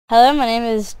Hello, my name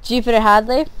is Jupiter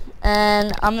Hadley,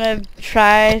 and I'm gonna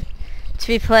try to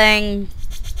be playing.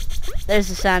 There's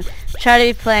the sound. Try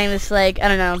to be playing this, like, I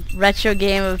don't know, retro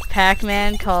game of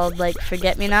Pac-Man called, like,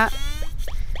 Forget Me Not.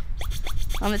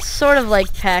 It's sort of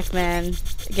like Pac-Man,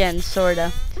 again,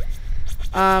 sorta.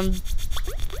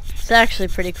 It's actually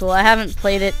pretty cool. I haven't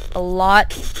played it a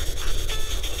lot,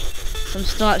 so I'm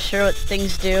still not sure what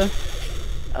things do.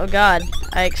 Oh god,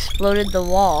 I exploded the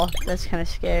wall. That's kind of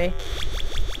scary.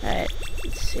 Alright,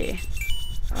 let's see.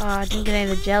 Oh, I didn't get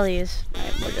any of the jellies.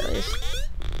 Alright, more jellies.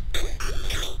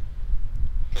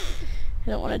 I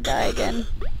don't want to die again.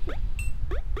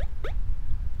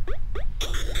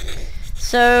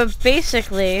 So,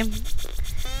 basically,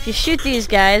 if you shoot these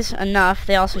guys enough,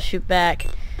 they also shoot back.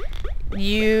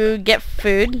 You get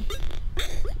food.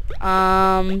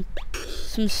 Some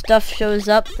stuff shows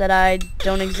up that I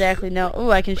don't exactly know. Ooh,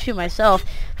 I can shoot myself.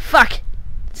 Fuck!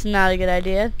 It's not a good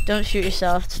idea. Don't shoot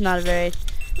yourself. It's not a very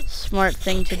smart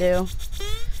thing to do.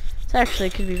 It actually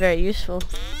could be very useful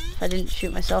if I didn't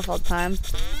shoot myself all the time.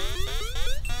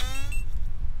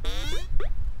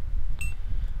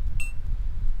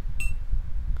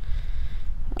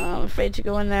 I'm afraid to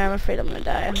go in there. I'm afraid I'm gonna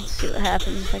die. Let's see what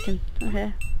happens if I can.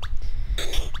 Okay.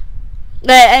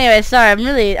 But anyway, sorry. I'm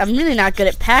really not good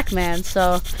at Pac-Man,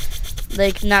 so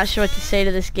like not sure what to say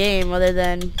to this game other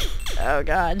than, oh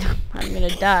god, I'm gonna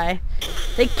die.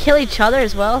 They kill each other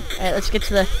as well. Alright, let's get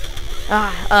to the...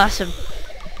 awesome.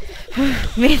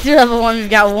 Made through level 1, we've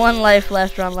got 1 life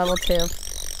left. We're on level 2.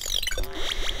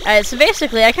 Alright, so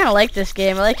basically, I kind of like this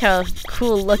game. I like how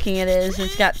cool looking it is.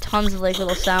 It's got tons of, like,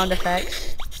 little sound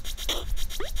effects.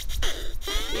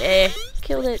 Yeah,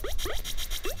 killed it.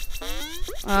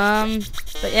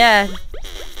 But yeah.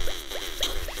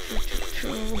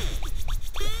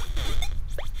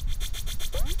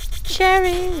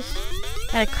 Cherries!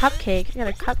 I got a cupcake. I got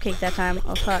a cupcake that time.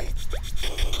 Oh, fuck.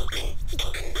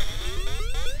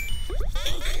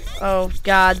 Oh,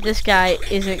 god. This guy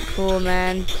isn't cool,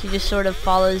 man. He just sort of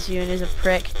follows you and is a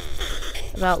prick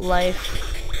about life.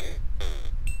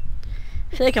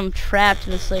 I feel like I'm trapped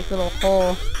in this, like, little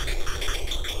hole.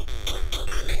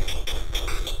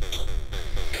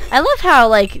 I love how,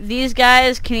 like, these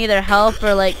guys can either help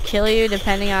or, like, kill you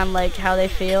depending on, like, how they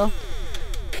feel.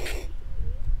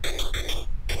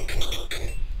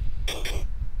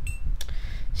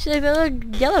 See, like, the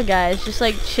little yellow guy is just,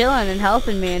 like, chilling and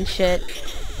helping me and shit.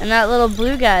 And that little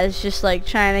blue guy is just, like,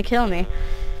 trying to kill me.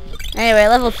 Anyway,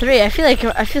 level 3, I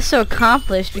feel so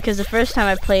accomplished because the first time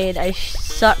I played, I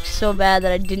sucked so bad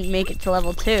that I didn't make it to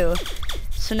level 2.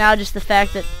 So now just the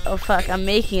fact that, oh fuck, I'm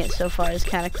making it so far is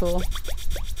kind of cool.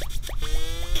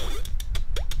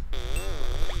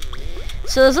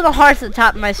 So those little hearts at the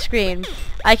top of my screen,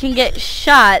 I can get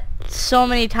shot so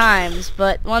many times,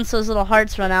 but once those little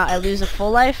hearts run out, I lose a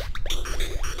full life,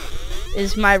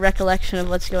 is my recollection of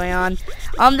what's going on.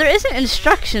 There isn't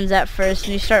instructions at first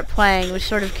when you start playing, which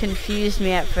sort of confused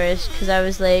me at first, because I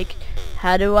was like,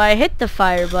 how do I hit the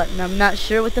fire button? I'm not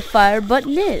sure what the fire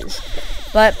button is.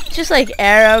 But just like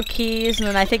arrow keys, and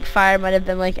then I think fire might have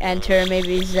been like enter,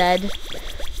 maybe Z.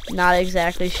 Not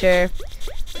exactly sure.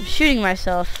 I'm shooting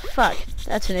myself. Fuck,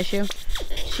 that's an issue.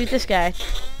 Shoot this guy.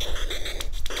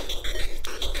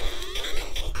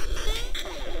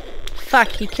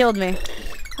 Fuck, he killed me.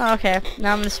 Oh, okay,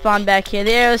 now I'm gonna spawn back here.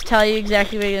 The arrows tell you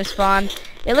exactly where you're gonna spawn.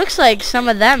 It looks like some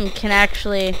of them can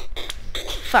actually,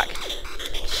 fuck,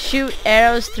 shoot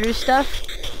arrows through stuff.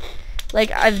 Like,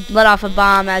 I've let off a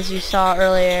bomb, as you saw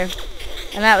earlier,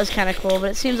 and that was kind of cool.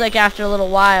 But it seems like after a little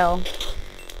while,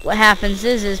 what happens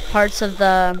is parts of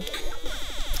the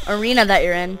arena that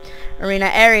you're in, arena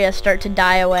area, start to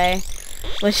die away,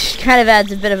 which kind of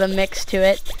adds a bit of a mix to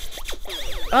it.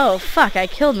 Oh, fuck, I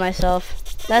killed myself.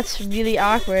 That's really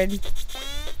awkward.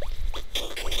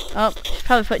 Oh, should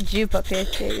probably put Jupe up here.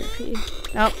 Jupi.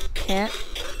 Nope, can't.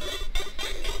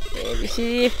 A, B, C,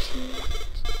 D, F, G.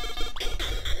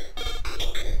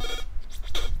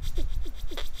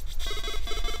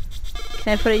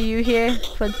 Can I put a U here?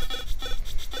 Put...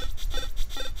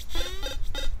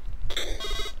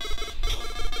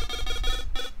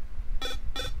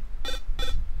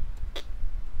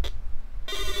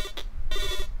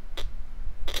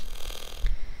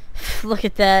 Look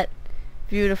at that.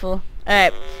 Beautiful.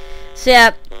 Alright. So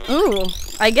yeah. Ooh.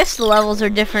 I guess the levels are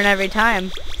different every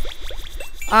time.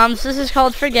 So this is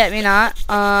called Forget Me Not.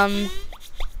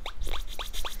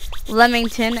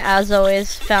 Leamington, as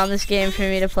always, found this game for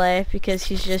me to play because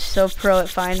he's just so pro at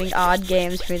finding odd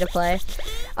games for me to play.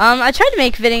 I tried to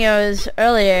make videos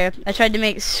earlier. I tried to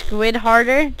make Squid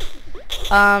harder.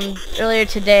 Earlier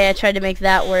today I tried to make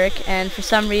that work, and for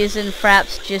some reason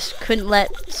Fraps just couldn't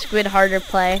let Squid Harder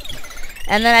play.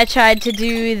 And then I tried to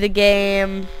do the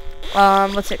game,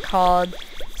 what's it called?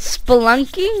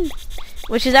 Spelunking,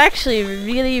 which is actually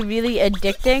really, really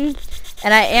addicting.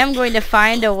 And I am going to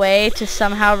find a way to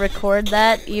somehow record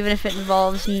that, even if it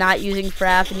involves not using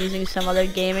Frap and using some other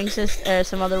gaming system or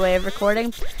some other way of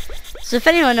recording. So if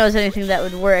anyone knows anything that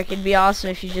would work, it'd be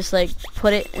awesome if you just like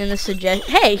put it in the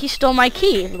suggestion. Hey, he stole my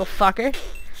key, little fucker.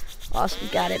 Awesome,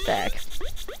 got it back.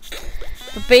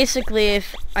 But basically,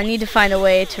 if I need to find a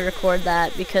way to record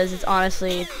that, because it's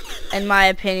honestly, in my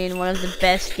opinion, one of the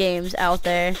best games out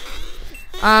there.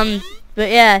 But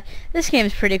yeah, this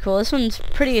game's pretty cool. This one's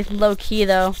pretty low-key,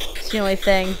 though. It's the only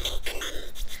thing.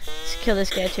 Let's kill this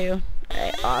guy, too.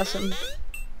 Alright, awesome.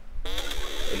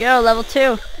 Here we go, level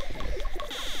 2.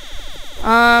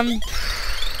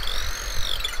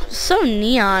 So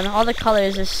neon. All the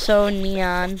colors are so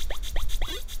neon.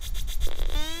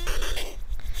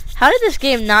 How did this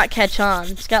game not catch on?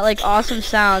 It's got, like, awesome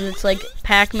sounds. It's like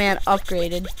Pac-Man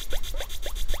upgraded.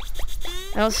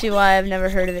 I don't see why I've never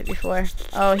heard of it before.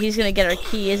 Oh, he's gonna get our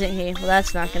key, isn't he? Well,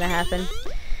 that's not gonna happen.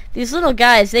 These little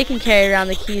guys, they can carry around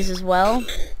the keys as well.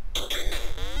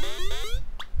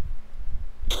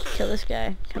 Kill this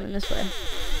guy. Coming this way.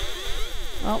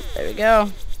 Oh, there we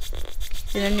go.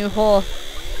 In a new hole.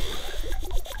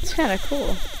 It's kind of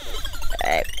cool.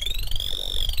 Alright.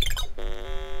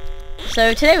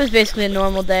 So today was basically a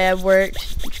normal day. I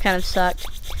worked, which kind of sucked.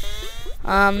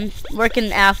 Working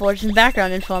in an apple orchard. Some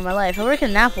background info on my life. I work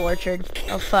in an apple orchard.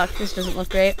 Oh fuck, this doesn't look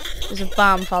great. There's a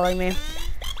bomb following me.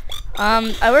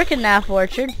 I work in an apple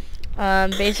orchard.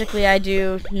 Basically I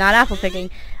do not apple picking.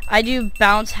 I do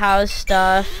bounce house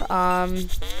stuff. I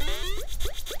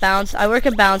work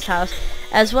at bounce house,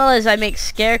 as well as I make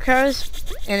scarecrows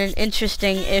in an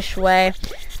interesting-ish way.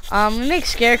 We make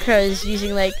scarecrows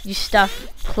using, like, you stuff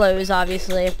clothes,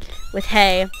 obviously, with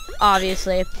hay,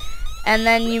 obviously, and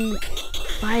then you...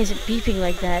 Why is it beeping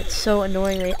like that? It's so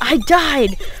annoyingly. I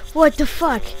died! What the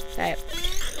fuck? Alright.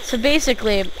 So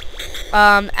basically,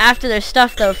 after their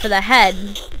stuff, though, for the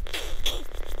head,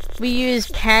 we use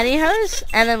pantyhose,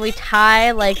 and then we tie,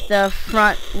 like, the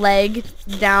front leg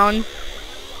down,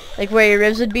 like, where your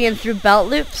ribs would be, and through belt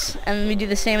loops, and then we do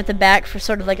the same at the back for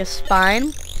sort of like a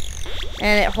spine,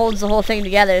 and it holds the whole thing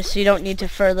together, so you don't need to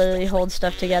furtherly hold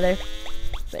stuff together.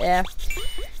 But yeah.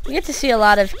 You get to see a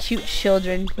lot of cute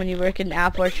children when you work in an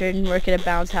apple orchard and work at a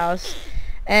bounce house.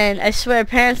 And I swear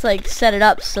parents like set it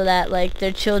up so that like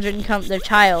their child comes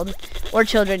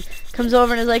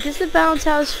over and is like, is the bounce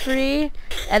house free?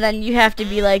 And then you have to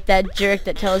be like that jerk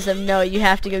that tells them no, you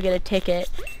have to go get a ticket.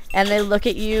 And they look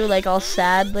at you like all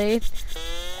sadly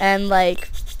and like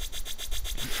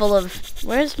full of,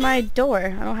 where's my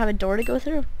door? I don't have a door to go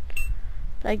through.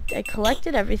 I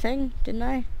collected everything, didn't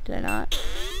I? Did I not?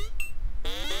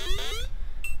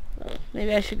 Well,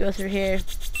 maybe I should go through here.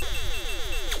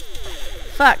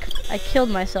 Fuck, I killed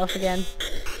myself again.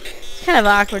 It's kind of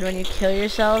awkward when you kill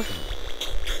yourself.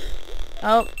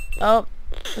 Oh,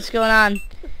 what's going on?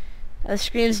 The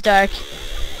screen's dark.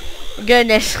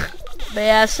 Goodness. But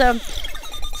yeah, so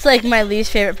it's like my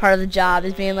least favorite part of the job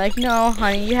is being like, no,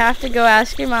 honey, you have to go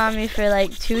ask your mommy for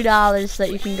like $2 so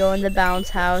that you can go in the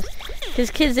bounce house. Because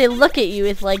kids, they look at you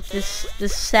with like this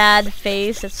sad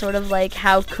face. It's sort of like,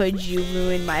 how could you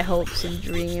ruin my hopes and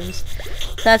dreams?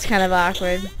 So that's kind of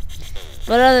awkward.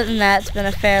 But other than that, it's been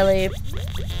a fairly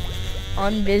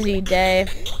unbusy day.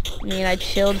 I mean, I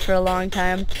chilled for a long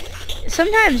time.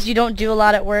 Sometimes you don't do a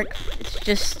lot at work. It's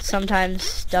just sometimes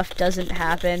stuff doesn't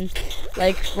happen.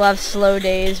 Like, we'll have slow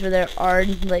days where there are,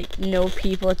 like, no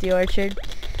people at the orchard.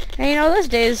 And, you know, those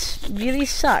days really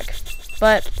suck.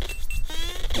 But,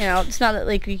 you know, it's not that,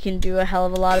 like, we can do a hell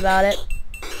of a lot about it.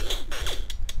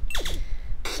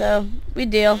 So, we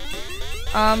deal.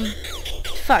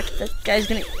 Fuck, that guy's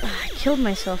gonna... I killed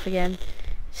myself again.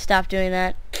 Stop doing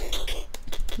that.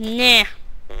 Nah.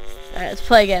 Alright, let's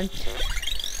play again.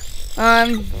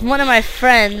 One of my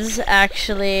friends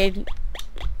actually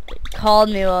called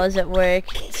me while I was at work.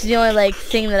 It's the only, like,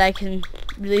 thing that I can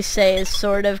really say is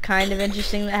sort of kind of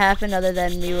interesting that happened other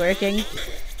than me working.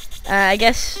 I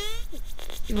guess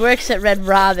he works at Red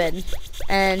Robin,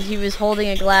 and he was holding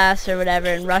a glass or whatever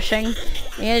and rushing.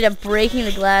 He ended up breaking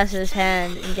the glass in his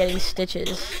hand and getting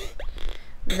stitches.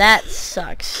 That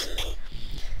sucks.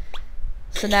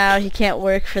 So now he can't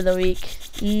work for the week.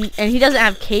 And he doesn't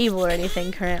have cable or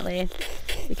anything currently,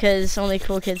 because only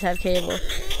cool kids have cable.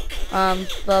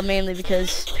 Well, mainly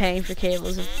because paying for cable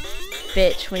is a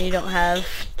bitch when you don't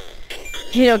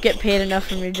get paid enough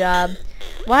from your job.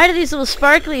 Why do these little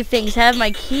sparkly things have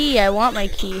my key? I want my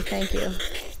key. Thank you.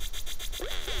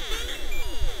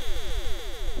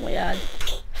 Oh my god.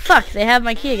 Fuck, they have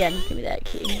my key again. Give me that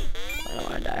key. I don't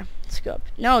want to die. Let's go up.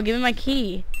 No, give me my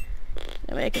key.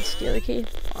 No way I can steal the key.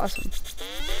 Awesome.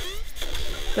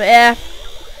 But yeah.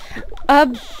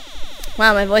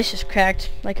 Wow, my voice just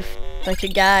cracked like a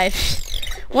guy.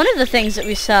 One of the things that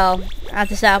we sell at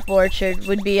this apple orchard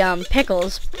would be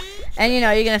pickles. And you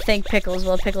know, you're gonna think pickles,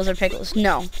 well, pickles are pickles.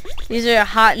 No. These are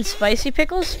hot and spicy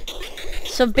pickles.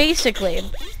 So basically,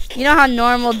 you know how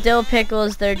normal dill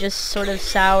pickles, they're just sort of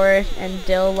sour and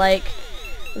dill-like?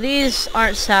 These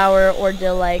aren't sour or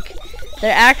dill-like.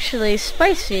 They're actually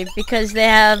spicy because they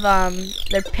have,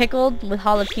 they're pickled with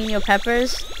jalapeno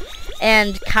peppers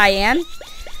and cayenne.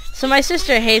 So my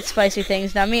sister hates spicy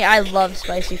things. Now me, I love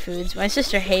spicy foods. My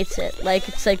sister hates it. Like,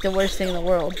 it's like the worst thing in the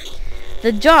world.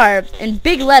 The jar, in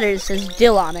big letters, says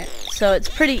dill on it. So it's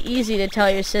pretty easy to tell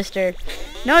your sister,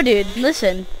 no dude,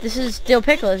 listen, this is dill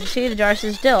pickles. You see, the jar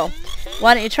says dill.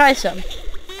 Why don't you try some?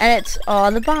 And it's,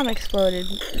 oh, the bomb exploded.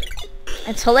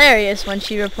 It's hilarious when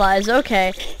she replies,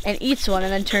 okay, and eats one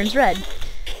and then turns red.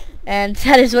 And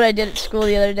that is what I did at school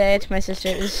the other day to my sister.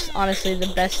 It was honestly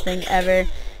the best thing ever.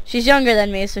 She's younger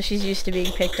than me, so she's used to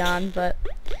being picked on, but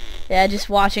yeah, just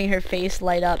watching her face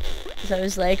light up. So I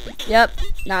was like, yep,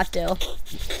 not dill.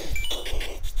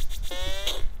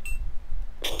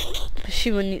 But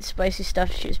she wouldn't eat spicy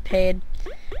stuff if she was paid.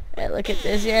 Alright, look at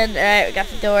this end. Alright, we got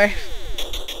the door.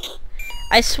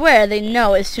 I swear they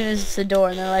know as soon as it's the door,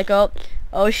 and they're like,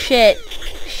 oh shit,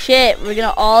 we're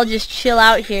gonna all just chill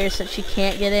out here so she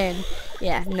can't get in.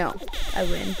 Yeah, no, I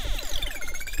win.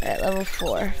 Alright, level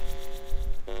 4.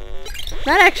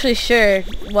 Not actually sure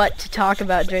what to talk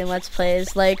about during Let's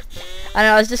Plays. Like, I don't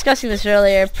know, I was discussing this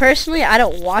earlier. Personally, I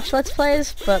don't watch Let's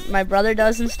Plays, but my brother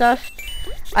does and stuff.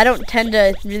 I don't tend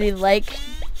to really like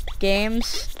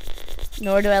games,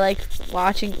 nor do I like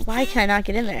watching. Why can I not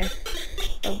get in there?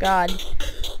 Oh god.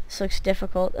 This looks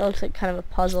difficult. It looks like kind of a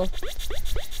puzzle.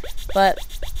 But,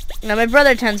 you know, my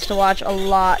brother tends to watch a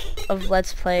lot of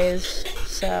Let's Plays,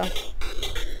 so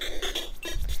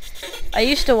I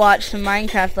used to watch some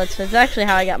Minecraft Let's Plays. That's actually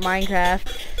how I got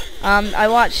Minecraft. I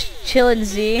watched Chillin'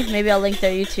 Z. Maybe I'll link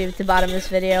their YouTube at the bottom of this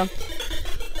video.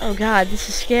 Oh god, this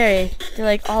is scary. They're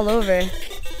like all over.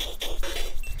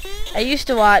 I used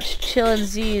to watch Chillin'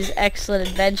 Z's Excellent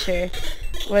Adventure,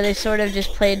 where they sort of just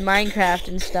played Minecraft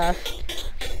and stuff.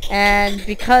 And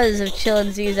because of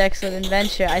Chillin' Z's Excellent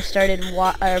Adventure, I started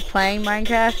playing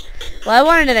Minecraft. Well, I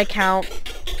wanted an account.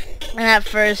 And at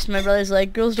first, my brother's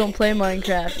like, girls don't play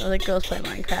Minecraft. I was like, girls play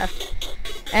Minecraft.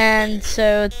 And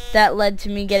so that led to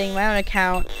me getting my own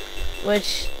account,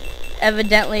 which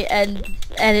evidently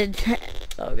ended.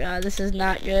 Oh god, this is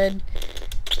not good.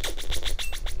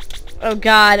 Oh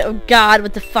god,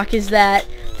 what the fuck is that?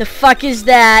 The fuck is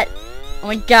that? Oh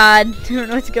my god, I don't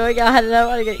know what's going on. I don't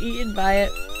want to get eaten by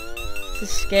it. This is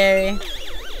scary.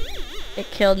 It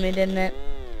killed me, didn't it?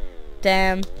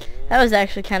 Damn. That was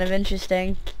actually kind of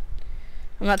interesting.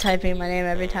 I'm not typing my name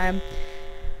every time.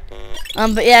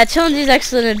 But yeah, Chillin' Z's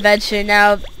Excellent Adventure.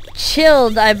 Now,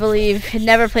 Chilled, I believe, had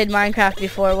never played Minecraft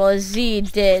before, while Z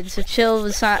did. So Chilled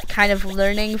was kind of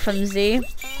learning from Z.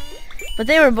 But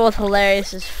they were both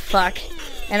hilarious as fuck.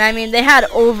 And I mean, they had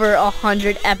over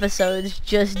 100 episodes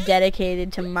just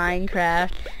dedicated to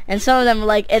Minecraft. And some of them were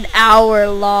like an hour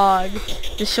long.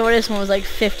 The shortest one was like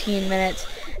 15 minutes.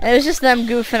 And it was just them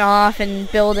goofing off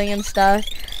and building and stuff.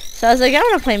 So I was like, I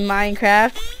want to play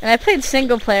Minecraft. And I played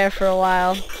single player for a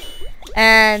while.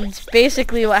 And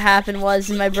basically what happened was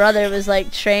my brother was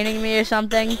like training me or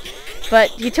something. But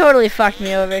he totally fucked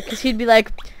me over. Because he'd be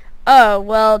like, oh,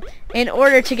 well, in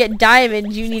order to get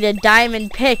diamond, you need a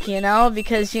diamond pick, you know?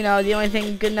 Because, you know, the only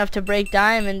thing good enough to break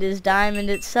diamond is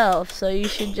diamond itself. So you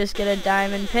should just get a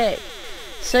diamond pick.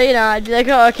 So, you know, I'd be like,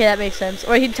 oh, okay, that makes sense.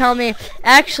 Or he'd tell me,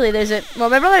 actually, well,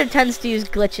 my brother tends to use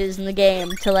glitches in the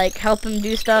game to, like, help him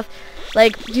do stuff.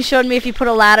 Like, he showed me if you put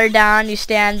a ladder down, you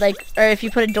stand, like, or if you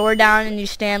put a door down and you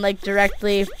stand, like,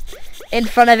 directly in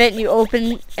front of it and you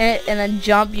open it and then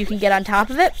jump, you can get on top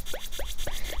of it.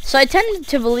 So I tend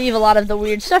to believe a lot of the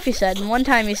weird stuff he said. And one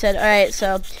time he said, alright,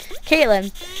 so,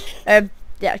 Caitlin,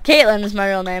 yeah, Caitlin is my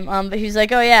real name, but he was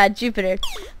like, oh yeah, Jupiter,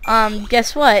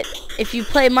 guess what, if you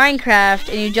play Minecraft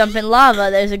and you jump in lava,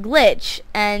 there's a glitch,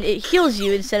 and it heals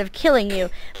you instead of killing you,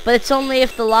 but it's only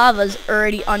if the lava's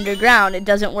already underground. It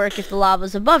doesn't work if the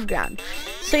lava's above ground.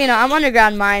 So, you know, I'm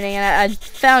underground mining, and I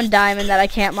found diamond that I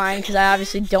can't mine, because I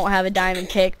obviously don't have a diamond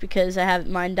pick, because I haven't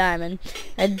mined diamond.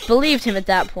 I believed him at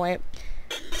that point.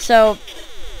 So,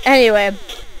 anyway,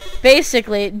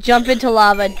 basically, jump into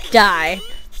lava, die.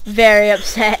 Very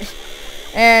upset.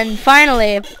 And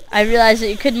finally, I realized that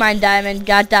you could mine diamond,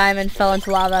 got diamond, fell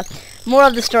into lava. Moral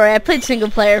of the story, I played single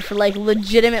player for like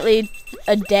legitimately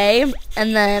a day,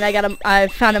 and then I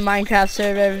found a Minecraft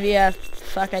server via,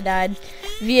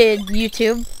 via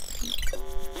YouTube.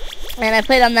 And I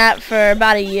played on that for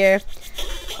about a year.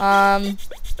 But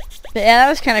yeah, that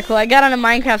was kind of cool. I got on a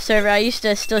Minecraft server. I used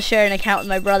to still share an account with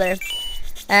my brother.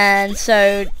 And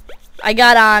so I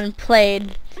got on,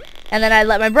 played, and then I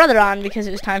let my brother on because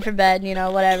it was time for bed, you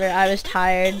know, whatever. I was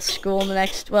tired, school the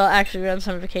next, well, actually we were on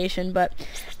summer vacation, but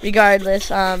regardless,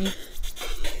 I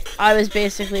was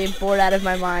basically bored out of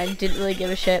my mind, didn't really give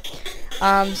a shit.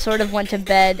 Sort of went to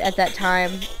bed at that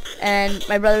time, and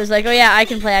my brother was like, oh yeah, I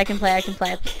can play. I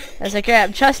was like, alright,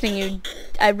 I'm trusting you.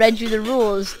 I read you the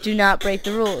rules. Do not break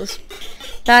the rules.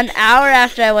 About an hour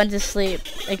after I went to sleep,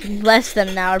 like less than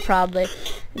an hour probably,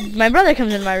 my brother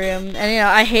comes in my room, and you know,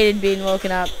 I hated being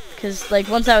woken up, because like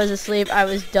once I was asleep, I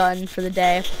was done for the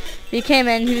day. He came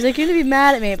in, he was like, you're gonna be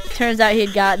mad at me. Turns out he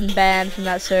had gotten banned from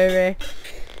that server.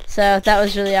 So that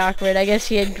was really awkward. I guess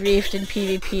he had griefed and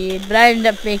PvP'd, but I ended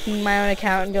up making my own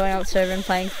account and going on the server and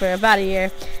playing for about a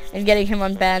year and getting him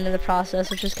unbanned in the process,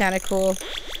 which was kind of cool.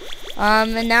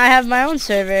 And now I have my own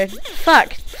server.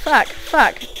 Sorry.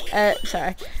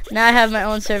 Now I have my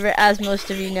own server, as most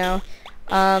of you know,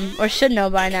 or should know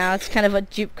by now. It's kind of what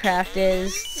Jupecraft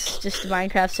is. It's just a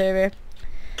Minecraft server.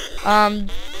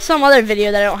 Some other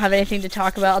video that I don't have anything to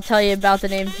talk about, I'll tell you about the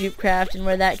name Jupecraft and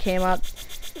where that came up.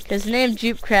 Because the name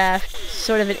Jupecraft is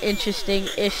sort of an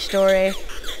interesting-ish story.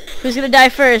 Who's gonna die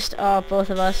first? Oh, both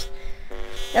of us.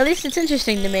 At least it's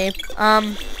interesting to me.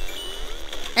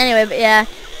 Anyway, but yeah.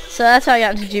 So that's how I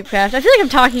got into Jupecraft. I feel like I'm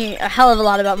talking a hell of a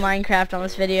lot about Minecraft on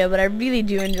this video, but I really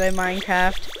do enjoy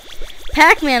Minecraft.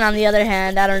 Pac-Man, on the other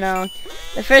hand, I don't know.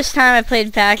 The first time I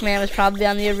played Pac-Man was probably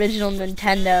on the original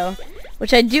Nintendo,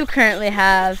 which I do currently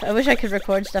have. I wish I could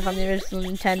record stuff on the original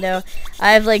Nintendo.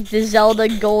 I have like the Zelda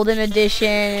Golden Edition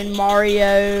and Mario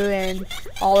and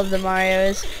all of the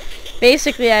Marios.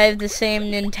 Basically, I have the same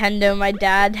Nintendo my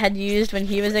dad had used when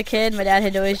he was a kid. My dad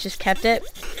had always just kept it.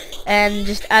 And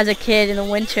just as a kid in the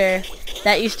winter,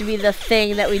 that used to be the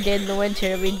thing that we did in the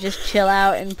winter. We'd just chill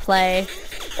out and play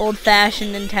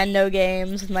old-fashioned Nintendo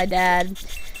games with my dad,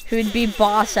 who'd be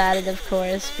boss at it, of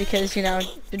course, because, you know,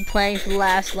 been playing for the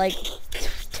last, like,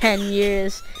 10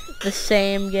 years the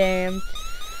same game.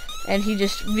 And he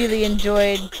just really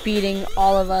enjoyed beating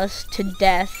all of us to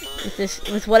death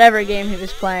with whatever game he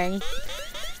was playing.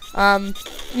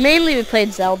 Mainly we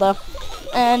played Zelda,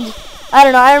 and I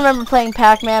don't know, I remember playing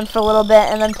Pac-Man for a little bit,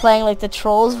 and then playing like the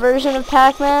Trolls version of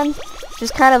Pac-Man, which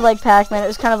is kind of like Pac-Man. It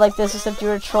was kind of like this, except you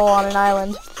were a troll on an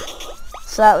island.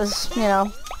 So that was, you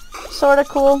know, sort of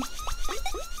cool.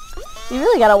 You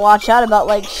really gotta watch out about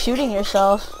like shooting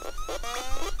yourself.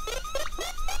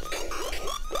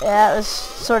 Yeah, it was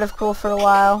sort of cool for a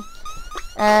while.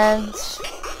 And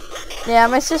yeah,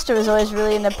 my sister was always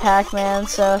really into Pac-Man,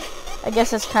 so I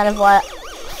guess that's kind of why.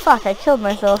 Fuck, I killed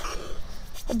myself.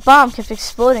 The bomb kept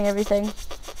exploding everything.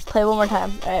 Play one more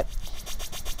time. Alright.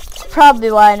 It's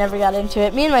probably why I never got into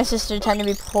it. Me and my sister tend to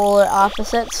be polar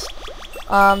opposites.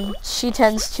 She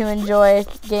tends to enjoy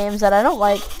games that I don't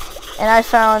like, and I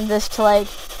found this to like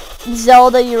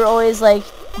Zelda. You were always like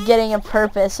getting a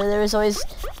purpose, or there was always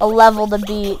a level to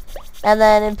beat, and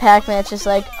then in Pac-Man it's just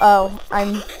like, oh,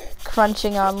 I'm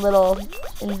crunching on little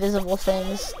invisible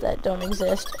things that don't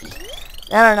exist.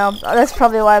 I don't know, that's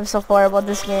probably why I'm so horrible at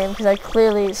this game, because I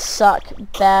clearly suck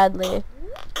badly.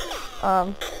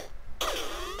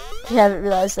 If you haven't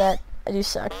realized that, I do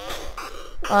suck.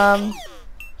 Alright,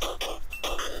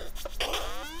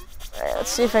 let's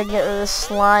see if I can get rid of the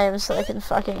slime so I can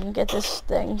fucking get this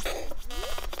thing.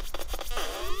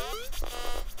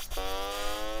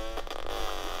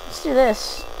 Let's do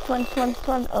this. Come on, come on,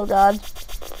 come on. Oh god.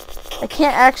 I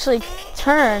can't actually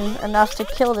turn enough to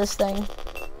kill this thing.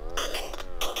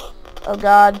 Oh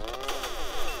god.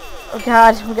 Oh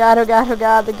god, oh god, oh god, oh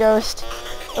god, the ghost.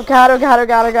 Oh god, oh god, oh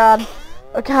god, oh god.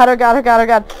 Oh god, oh god, oh god, oh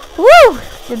god. Woo!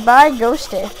 Goodbye,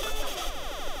 ghosty.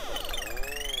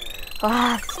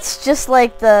 Ah, it's just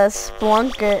like the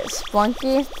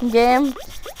Splunky game.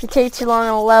 If you take too long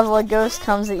on a level, a ghost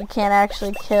comes that you can't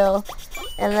actually kill.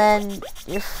 And then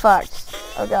you're fucked.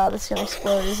 Oh god, this is gonna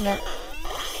explode, isn't it?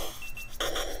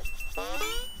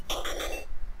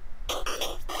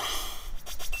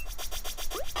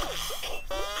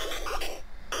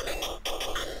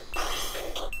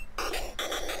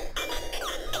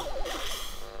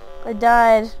 I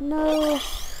died. No.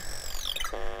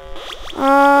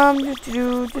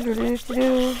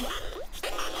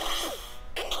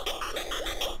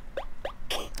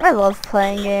 I love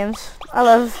playing games. I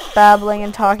love babbling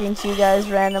and talking to you guys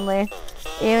randomly.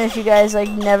 Even if you guys like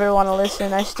never want to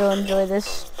listen, I still enjoy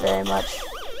this very much.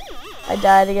 I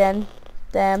died again.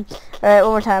 Damn. Alright,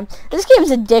 one more time. This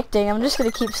game's addicting. I'm just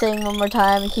gonna keep saying one more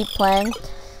time and keep playing.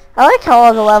 I like how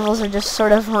all the levels are just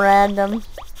sort of random.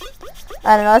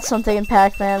 I don't know, that's something in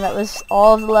Pac-Man that was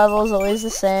all of the levels always the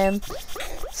same.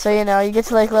 So, you know, you get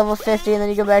to like level 50 and then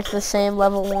you go back to the same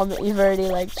level 1 that you've already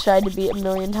like tried to beat a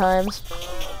million times.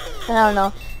 And I don't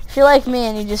know. If you're like me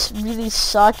and you just really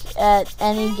suck at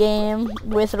any game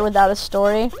with or without a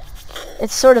story,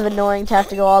 it's sort of annoying to have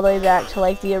to go all the way back to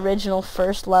like the original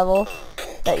first level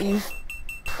that you've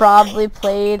probably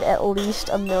played at least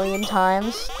a million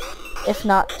times, if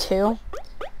not 2.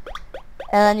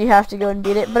 And then you have to go and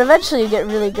beat it. But eventually you get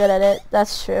really good at it.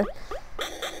 That's true.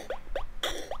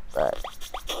 But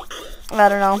I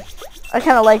don't know. I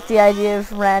kind of like the idea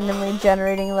of randomly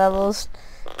generating levels.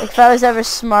 Like if I was ever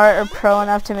smart or pro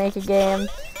enough to make a game,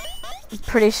 I'm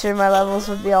pretty sure my levels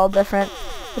would be all different.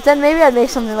 But then maybe I'd make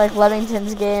something like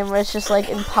Lemmington's game where it's just like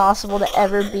impossible to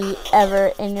ever beat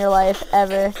ever in your life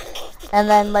ever. And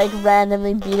then like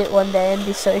randomly beat it one day and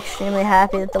be so extremely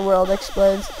happy that the world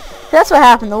explodes. That's what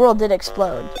happened. The world did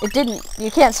explode. It didn't.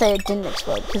 You can't say it didn't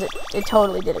explode because it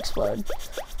totally did explode.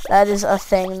 That is a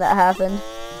thing that happened.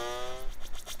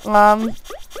 Oh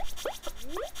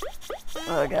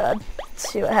god. Let's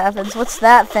see what happens. What's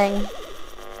that thing?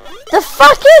 The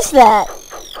fuck is that?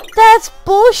 That's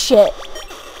bullshit.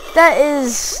 That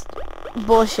is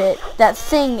bullshit. That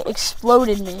thing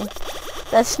exploded me.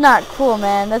 That's not cool,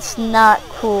 man. That's not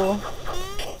cool.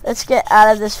 Let's get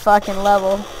out of this fucking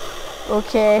level.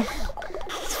 Okay.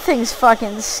 This thing's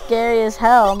fucking scary as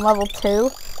hell. I'm level 2.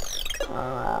 Oh,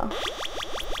 wow.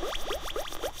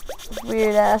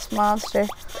 Weird ass monster.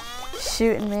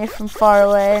 Shooting me from far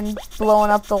away and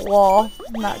blowing up the wall.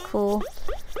 Not cool.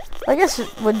 I guess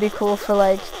it would be cool for,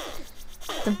 like,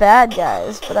 the bad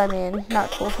guys, but I mean, not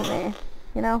cool for me.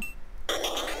 You know?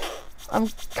 I'm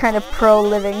kind of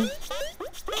pro-living.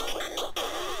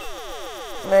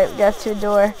 Right, we got to a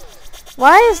door.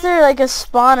 Why is there like a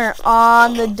spawner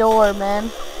on the door,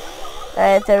 man?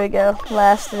 Alright, there we go.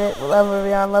 Lasted it. What level are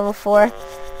we on? Level 4.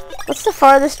 What's the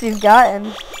farthest we've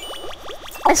gotten?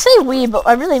 I say we, but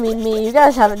I really mean me. You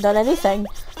guys haven't done anything.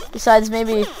 Besides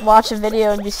maybe watch a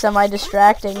video and be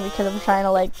semi-distracting because I'm trying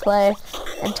to like play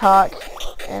and talk.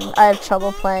 And I have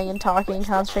trouble playing and talking and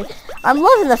concentrating. I'm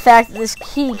loving the fact that this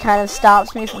key kind of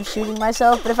stops me from shooting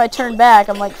myself, but if I turn back,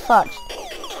 I'm like, fuck.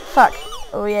 Fuck.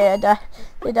 Oh yeah,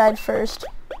 they died first.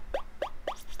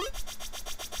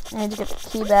 I need to get the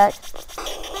key back.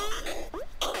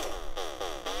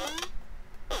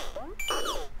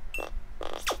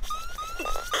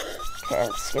 Okay,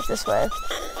 let's get this way.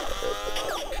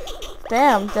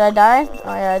 Damn, did I die?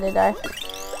 Oh yeah, I did die.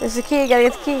 There's the key, gotta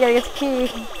get the key, gotta get the key.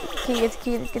 Key, get the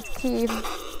key, get the key.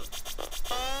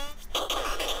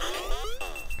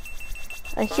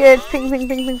 I hear it, ping, ping,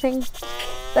 ping, ping, ping.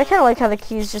 I kind of like how the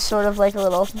key is just sort of like a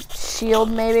little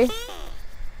shield, maybe.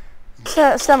 It's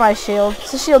a semi-shield.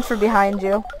 It's a shield for behind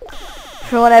you.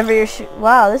 For whenever you're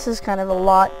wow, this is kind of a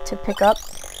lot to pick up.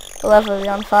 The level are we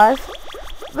on 5?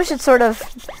 Wish it sort of,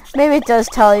 maybe it does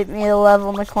tell me the level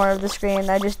in the corner of the screen.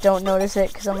 I just don't notice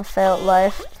it because I'm a fail at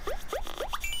life.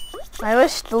 I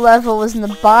wish the level was in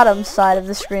the bottom side of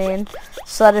the screen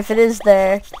so that if it is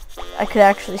there, I could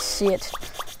actually see it.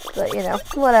 But, you know,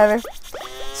 whatever.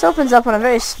 This opens up on a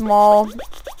very small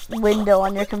window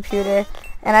on your computer,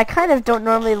 and I kind of don't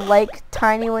normally like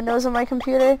tiny windows on my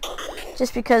computer,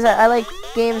 just because I like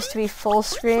games to be full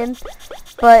screen,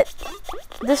 but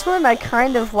this one I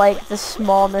kind of like the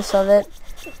smallness of it,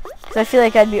 because I feel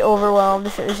like I'd be overwhelmed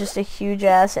if it was just a huge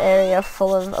ass area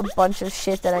full of a bunch of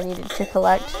shit that I needed to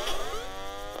collect.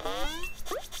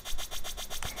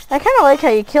 I kind of like how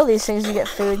you kill these things to get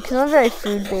food, because I'm a very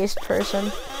food-based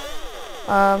person.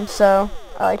 So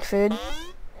I like food,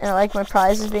 and I like my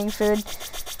prizes being food.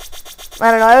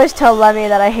 I don't know, I always tell Lemmy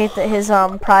that I hate that his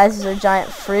prizes are giant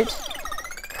fruit,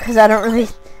 because I don't really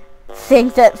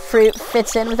think that fruit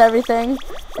fits in with everything.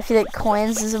 I feel like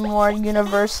coins is a more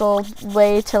universal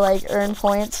way to like earn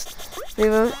points.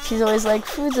 But she's always like,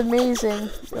 food's amazing,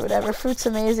 or whatever, fruit's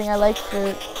amazing, I like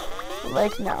fruit. I'm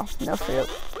like, no fruit.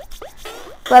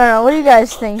 But I don't know, what do you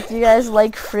guys think? Do you guys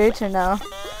like fruit or no?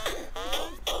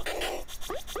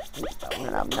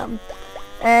 Nom, nom.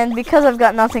 And because I've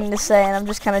got nothing to say and I'm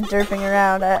just kind of derping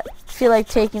around, I feel like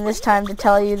taking this time to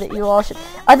tell you that you all should...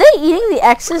 Are they eating the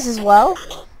X's as well?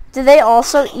 Do they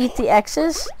also eat the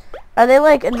X's? Are they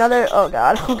like another... Oh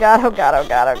god, oh god, oh god, oh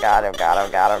god, oh god, oh god,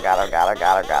 oh god, oh god, oh god, oh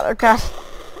god, oh god, oh god.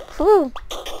 Whew.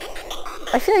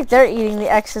 I feel like they're eating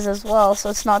the X's as well, so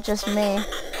it's not just me.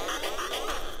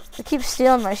 They keep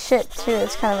stealing my shit too.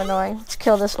 It's kind of annoying. Let's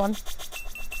kill this one.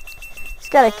 He's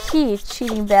got a key,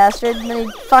 cheating bastard. And then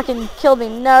he fucking killed me.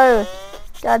 No.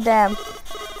 Goddamn.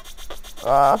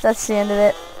 Oh, that's the end of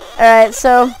it. Alright,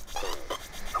 so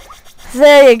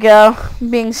there you go.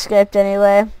 Being skipped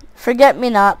anyway. Forget Me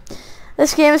Not.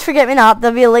 This game is Forget Me Not.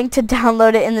 There'll be a link to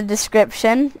download it in the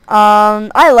description.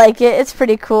 I like it. It's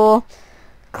pretty cool.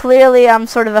 Clearly, I'm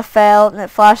sort of a fail, and it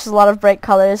flashes a lot of bright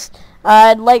colors.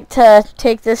 I'd like to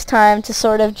take this time to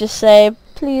sort of just say,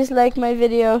 please like my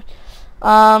video.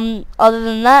 Other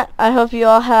than that, I hope you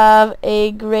all have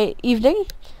a great evening.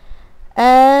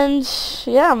 And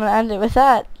yeah, I'm going to end it with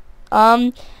that.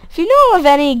 If you know of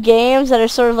any games that are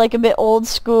sort of like a bit old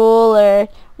school or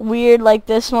weird like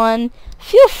this one,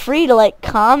 feel free to like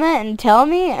comment and tell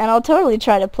me, and I'll totally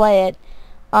try to play it.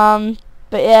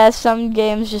 But yeah, some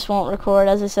games just won't record,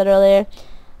 as I said earlier.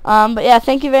 But yeah,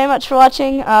 thank you very much for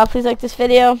watching. Please like this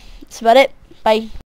video. That's about it. Bye.